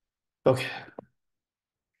 Okay.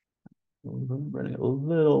 We're running a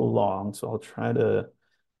little long, so I'll try to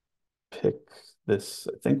pick this.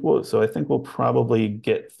 I think we'll probably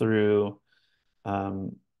get through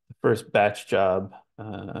the first batch job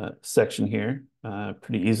section here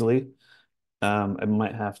pretty easily. I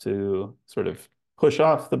might have to sort of push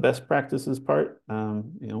off the best practices part.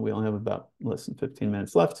 We only have about less than 15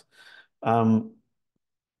 minutes left.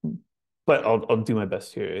 But I'll do my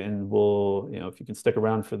best here, and we'll, if you can stick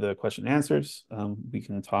around for the question and answers, we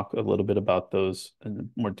can talk a little bit about those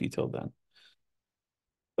in more detail then.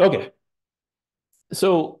 Okay.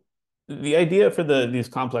 So the idea for these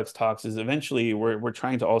complex talks is eventually we're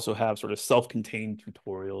trying to also have sort of self-contained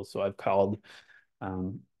tutorials. So I've called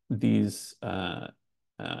these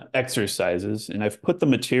exercises, and I've put the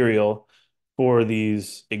material for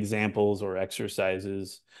these examples or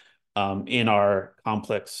exercises in our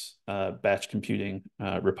complex batch computing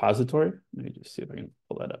repository. Let me just see if I can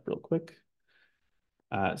pull that up real quick.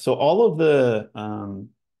 So all of the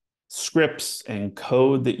scripts and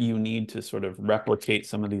code that you need to sort of replicate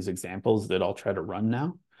some of these examples that I'll try to run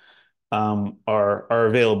now are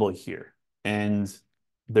available here. And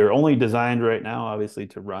they're only designed right now, obviously,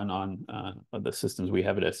 to run on the systems we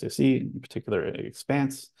have at SDSC, in particular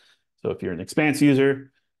Expanse. So if you're an Expanse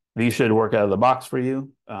user, these should work out of the box for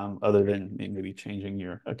you, other than maybe changing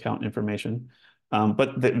your account information.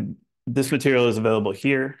 But this material is available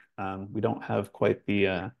here. We don't have quite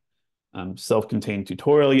the self-contained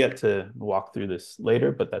tutorial yet to walk through this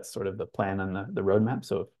later, but that's sort of the plan on the roadmap.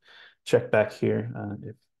 So check back here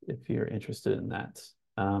if you're interested in that.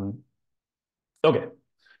 Okay.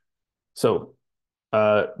 So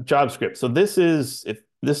job script. So this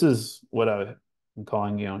is what I'm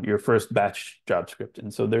calling your first batch job script.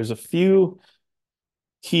 And so there's a few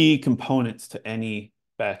key components to any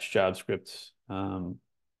batch job script. In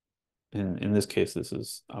this case, this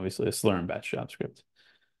is obviously a Slurm batch job script.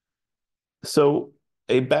 So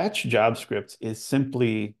a batch job script is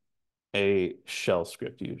simply a shell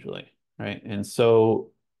script usually, right? And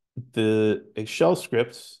so a shell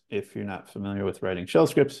script, if you're not familiar with writing shell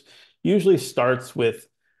scripts, usually starts with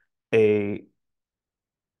a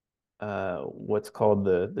what's called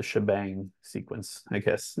the shebang sequence, I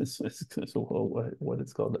guess. What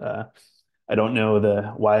it's called. I don't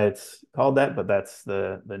know why it's called that, but that's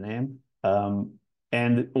the name.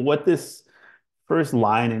 And what this first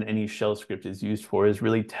line in any shell script is used for is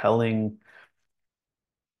really telling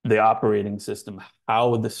the operating system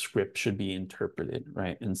how the script should be interpreted,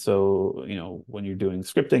 right? And so, when you're doing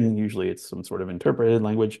scripting, usually it's some sort of interpreted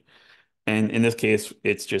language. And in this case,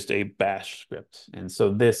 it's just a bash script. And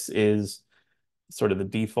so this is sort of the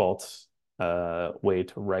default way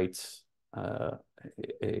to write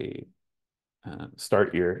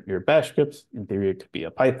start your bash scripts. In theory, it could be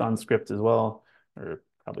a Python script as well, or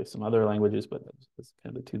probably some other languages, but that's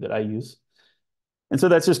kind of the two that I use. And so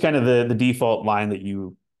that's just kind of the default line that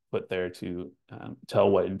you put there to tell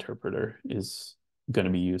what interpreter is going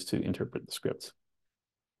to be used to interpret the script.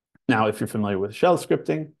 Now, if you're familiar with shell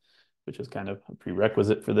scripting, which is kind of a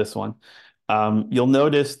prerequisite for this one, you'll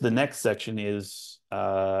notice the next section is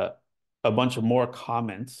a bunch of more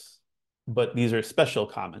comments, but these are special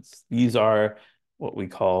comments. These are what we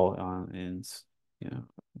call in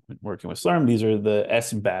working with Slurm, these are the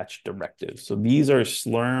S batch directives. So these are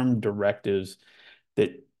Slurm directives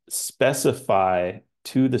that specify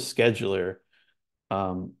to the scheduler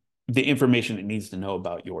the information it needs to know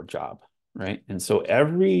about your job, right? And so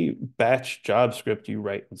every batch job script you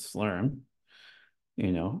write in Slurm,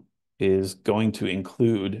 is going to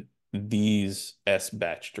include these S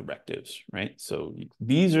batch directives, right? So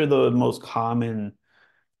these are the most common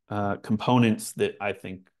components that I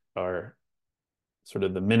think are sort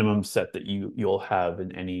of the minimum set that you'll have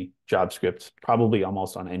in any job script, probably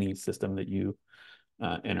almost on any system that you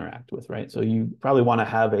interact with, right? So you probably want to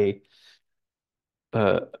have a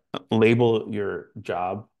label your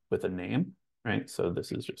job with a name, right? So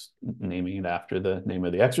this is just naming it after the name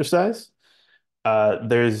of the exercise.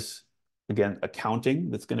 There's, again, accounting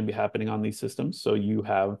that's going to be happening on these systems. So you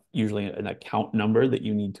have usually an account number that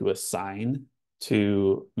you need to assign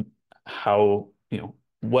to how,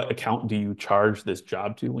 what account do you charge this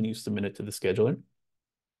job to when you submit it to the scheduler.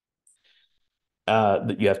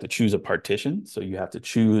 That you have to choose a partition. So you have to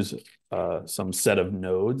choose some set of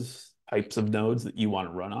nodes, types of nodes that you want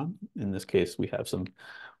to run on. In this case, we have some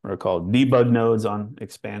what are called debug nodes on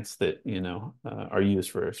Expanse that are used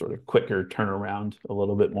for sort of quicker turnaround, a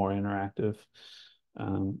little bit more interactive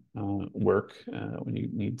work when you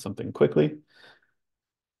need something quickly.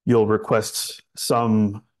 You'll request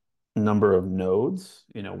some number of nodes.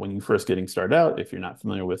 When you first getting started out, if you're not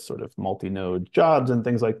familiar with sort of multi-node jobs and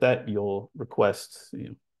things like that, you'll request,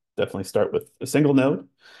 definitely start with a single node.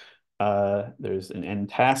 There's an end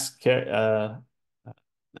task and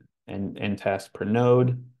task per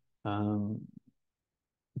node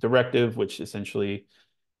directive, which essentially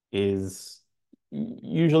is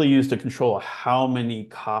usually used to control how many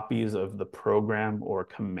copies of the program or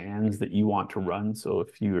commands that you want to run. So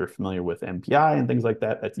if you are familiar with MPI and things like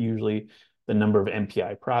that, that's usually the number of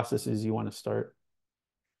MPI processes you want to start.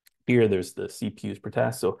 Here, there's the CPUs per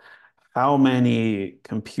task. So how many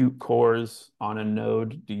compute cores on a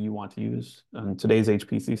node do you want to use? On today's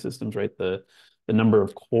HPC systems, right? The number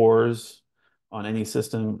of cores on any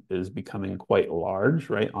system is becoming quite large,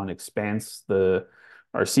 right? On Expanse,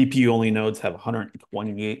 our CPU-only nodes have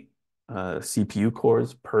 128 CPU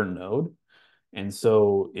cores per node. And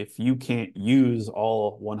so if you can't use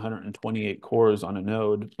all 128 cores on a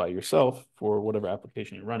node by yourself for whatever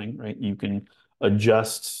application you're running, right, you can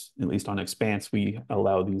adjust, at least on Expanse, we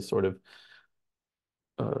allow these sort of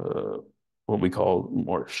what we call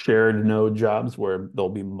more shared node jobs, where there'll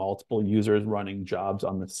be multiple users running jobs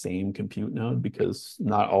on the same compute node, because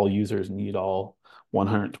not all users need all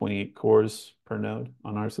 128 cores per node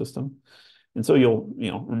on our system. And so you'll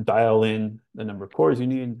dial in the number of cores you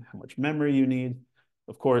need, how much memory you need.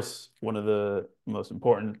 Of course, one of the most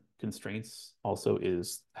important constraints also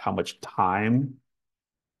is how much time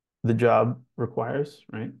the job requires,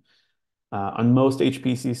 right? On most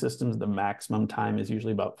HPC systems, the maximum time is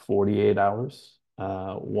usually about 48 hours.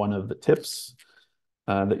 One of the tips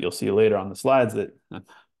that you'll see later on the slides that I'm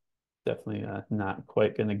definitely not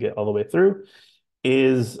quite going to get all the way through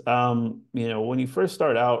is, when you first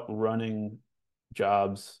start out running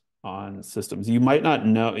jobs on systems, you might not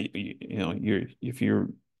know, if you're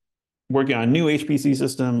working on a new HPC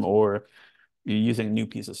system or you're using a new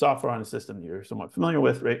piece of software on a system you're somewhat familiar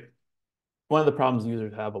with, right? One of the problems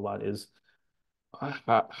users have a lot is,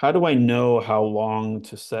 how do I know how long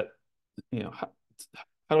to set, how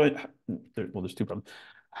do I, there's two problems.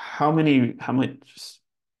 How much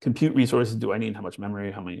compute resources do I need? How much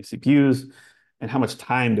memory, how many CPUs, and how much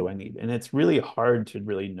time do I need? And it's really hard to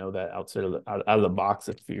really know that out of the box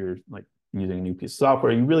if you're like using a new piece of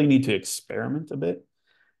software. You really need to experiment a bit,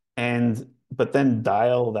 but then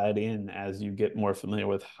dial that in as you get more familiar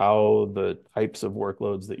with how the types of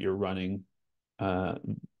workloads that you're running, what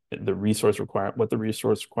the resource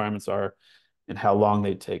requirements are, and how long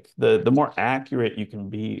they take. The more accurate you can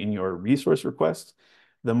be in your resource request,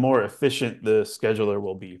 the more efficient the scheduler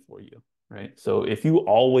will be for you, right? So if you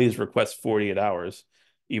always request 48 hours,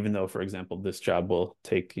 even though, for example, this job will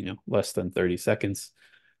take less than 30 seconds,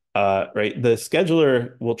 right? The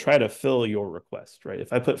scheduler will try to fill your request, right?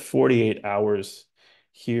 If I put 48 hours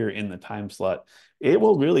here in the time slot, it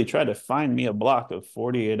will really try to find me a block of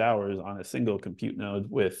 48 hours on a single compute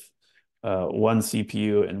node with one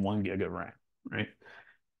CPU and 1 gig of RAM, right?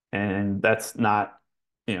 And that's not,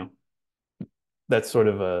 that's sort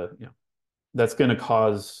of that's going to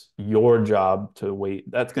cause your job to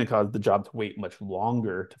wait. That's going to cause the job to wait much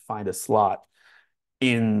longer to find a slot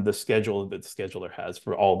in the schedule that the scheduler has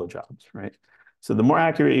for all the jobs, right? So the more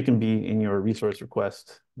accurate you can be in your resource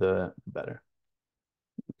request, the better.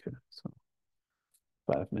 Okay, so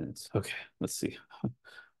 5 minutes. Okay, let's see.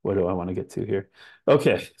 What do I want to get to here?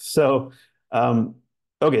 Okay, so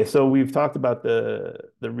okay, so we've talked about the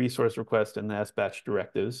resource request and the SBatch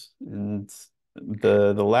directives, and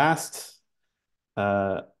the last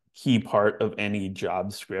uh, key part of any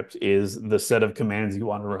job script is the set of commands you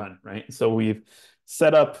want to run, right? So we've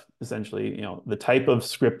set up essentially, the type of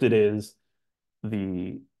script it is,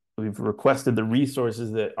 the we've requested the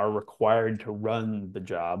resources that are required to run the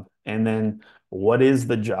job, and then what is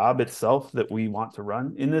the job itself that we want to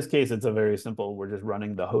run. In this case, it's a very simple, we're just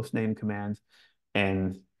running the hostname command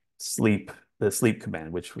and the sleep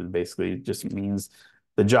command, which basically just means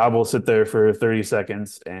the job will sit there for 30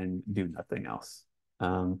 seconds and do nothing else.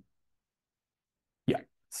 Yeah.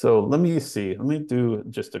 So let me see. Let me do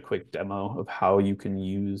just a quick demo of how you can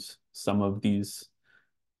use some of these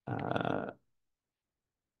uh,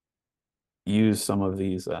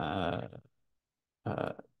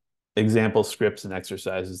 uh, example scripts and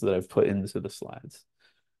exercises that I've put into the slides.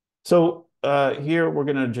 So here we're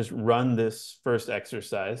going to just run this first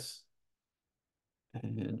exercise.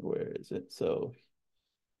 And where is it? So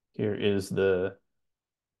here is the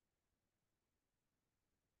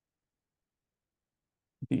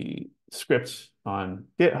script on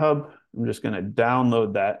GitHub. I'm just going to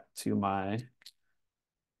download that to my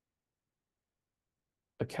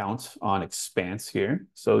account on Expanse here.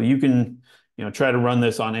 So you can, try to run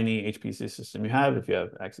this on any HPC system you have. If you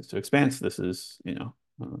have access to Expanse, this is, it'll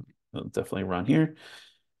definitely run here.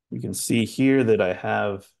 You can see here that I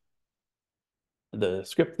have the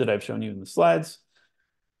script that I've shown you in the slides.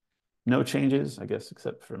 No changes, I guess,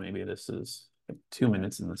 except for maybe this is like 2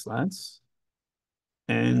 minutes in the slides.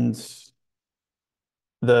 And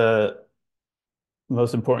the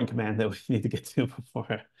most important command that we need to get to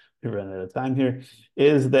before we run out of time here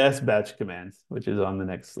is the SBatch command, which is on the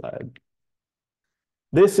next slide.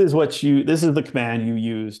 This is the command you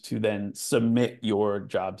use to then submit your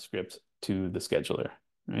job script to the scheduler,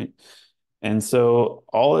 right? And so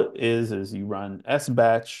all it is you run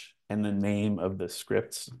SBatch and the name of the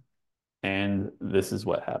scripts, and this is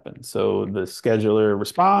what happens. So the scheduler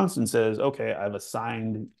responds and says, okay, I've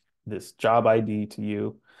assigned this job ID to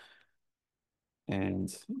you.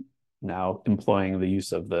 And now employing the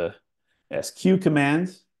use of the SQ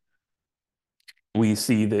command, we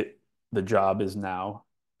see that the job is now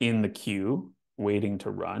in the queue waiting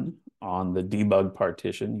to run on the debug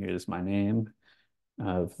partition. Here's my name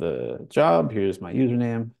of the job. Here's my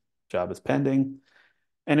username. Job is pending.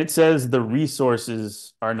 And it says the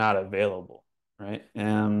resources are not available, right?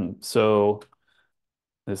 And so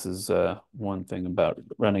this is one thing about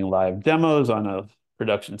running live demos on a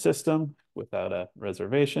production system without a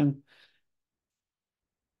reservation.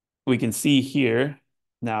 We can see here,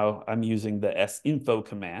 now I'm using the sinfo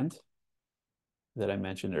command that I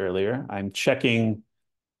mentioned earlier. I'm checking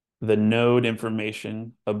the node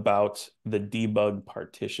information about the debug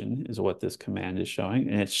partition is what this command is showing.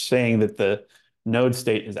 And it's saying that the node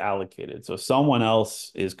state is allocated. So someone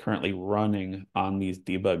else is currently running on these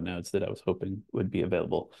debug nodes that I was hoping would be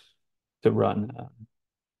available to run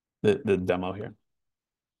the demo here.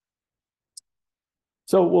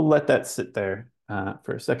 So we'll let that sit there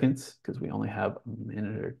for a second because we only have a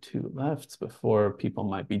minute or two left before people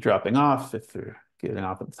might be dropping off if they're getting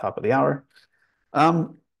off at the top of the hour.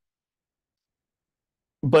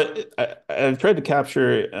 But I've tried to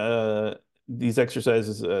capture these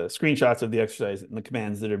exercises, screenshots of the exercise and the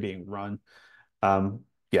commands that are being run.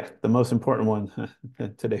 Yeah, the most important one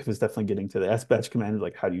today was definitely getting to the SBatch command,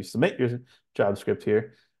 like how do you submit your job script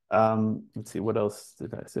here? Let's see, what else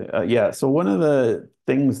did I say? Yeah, so one of the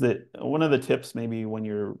tips maybe when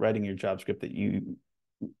you're writing your job script that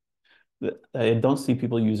I don't see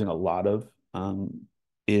people using a lot of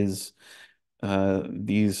is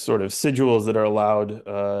these sort of sigils that are allowed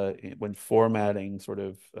when formatting sort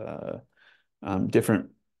of different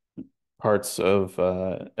parts of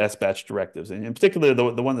SBatch directives. And in particular,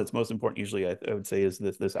 the one that's most important usually, I would say, is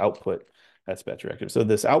this output SBatch directive. So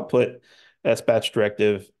this output SBatch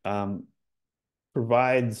directive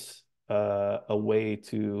provides a way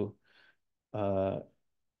to,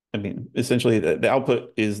 essentially the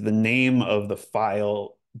output is the name of the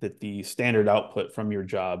file that the standard output from your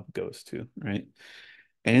job goes to, right?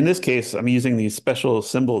 And in this case, I'm using these special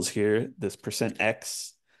symbols here. This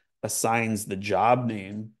 %x assigns the job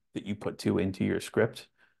name that you put into your script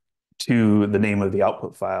to the name of the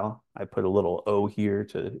output file. I put a little O here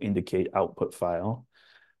to indicate output file.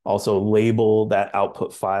 Also label that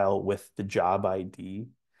output file with the job ID.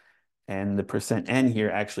 And the %n here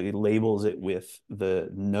actually labels it with the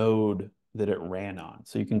node that it ran on.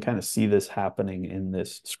 So you can kind of see this happening in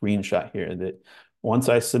this screenshot here, that once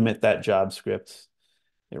I submit that job script,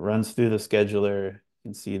 It runs through the scheduler. You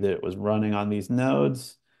can see that it was running on these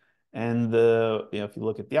nodes. And if you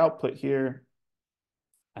look at the output here,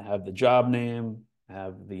 I have the job name, I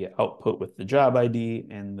have the output with the job ID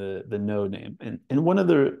and the node name. And one of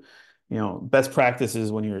the best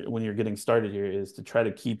practices when you're getting started here is to try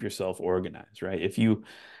to keep yourself organized, right? If you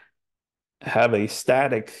have a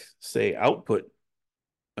static, say, output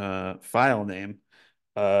file name,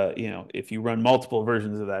 if you run multiple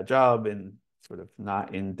versions of that job and sort of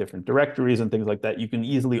not in different directories and things like that, you can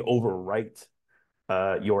easily overwrite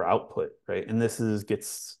your output, right? And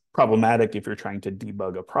gets problematic if you're trying to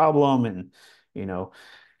debug a problem and you know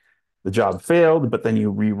the job failed, but then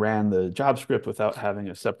you reran the job script without having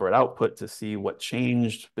a separate output to see what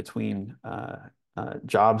changed between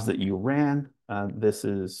jobs that you ran. This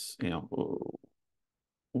is,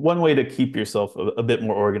 one way to keep yourself a bit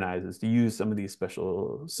more organized is to use some of these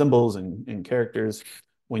special symbols and characters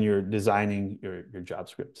when you're designing your job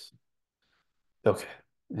scripts. Okay,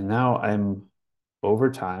 and now I'm over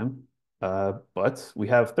time, but we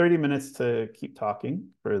have 30 minutes to keep talking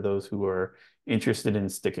for those who are interested in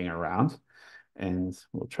sticking around. And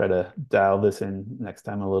we'll try to dial this in next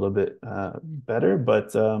time a little bit better.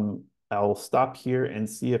 But I'll stop here and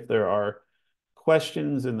see if there are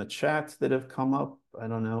questions in the chat that have come up. I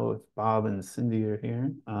don't know if Bob and Cindy are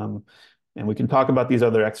here. And we can talk about these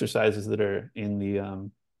other exercises that are in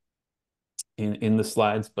the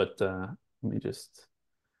slides, but let me just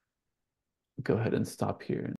go ahead and stop here.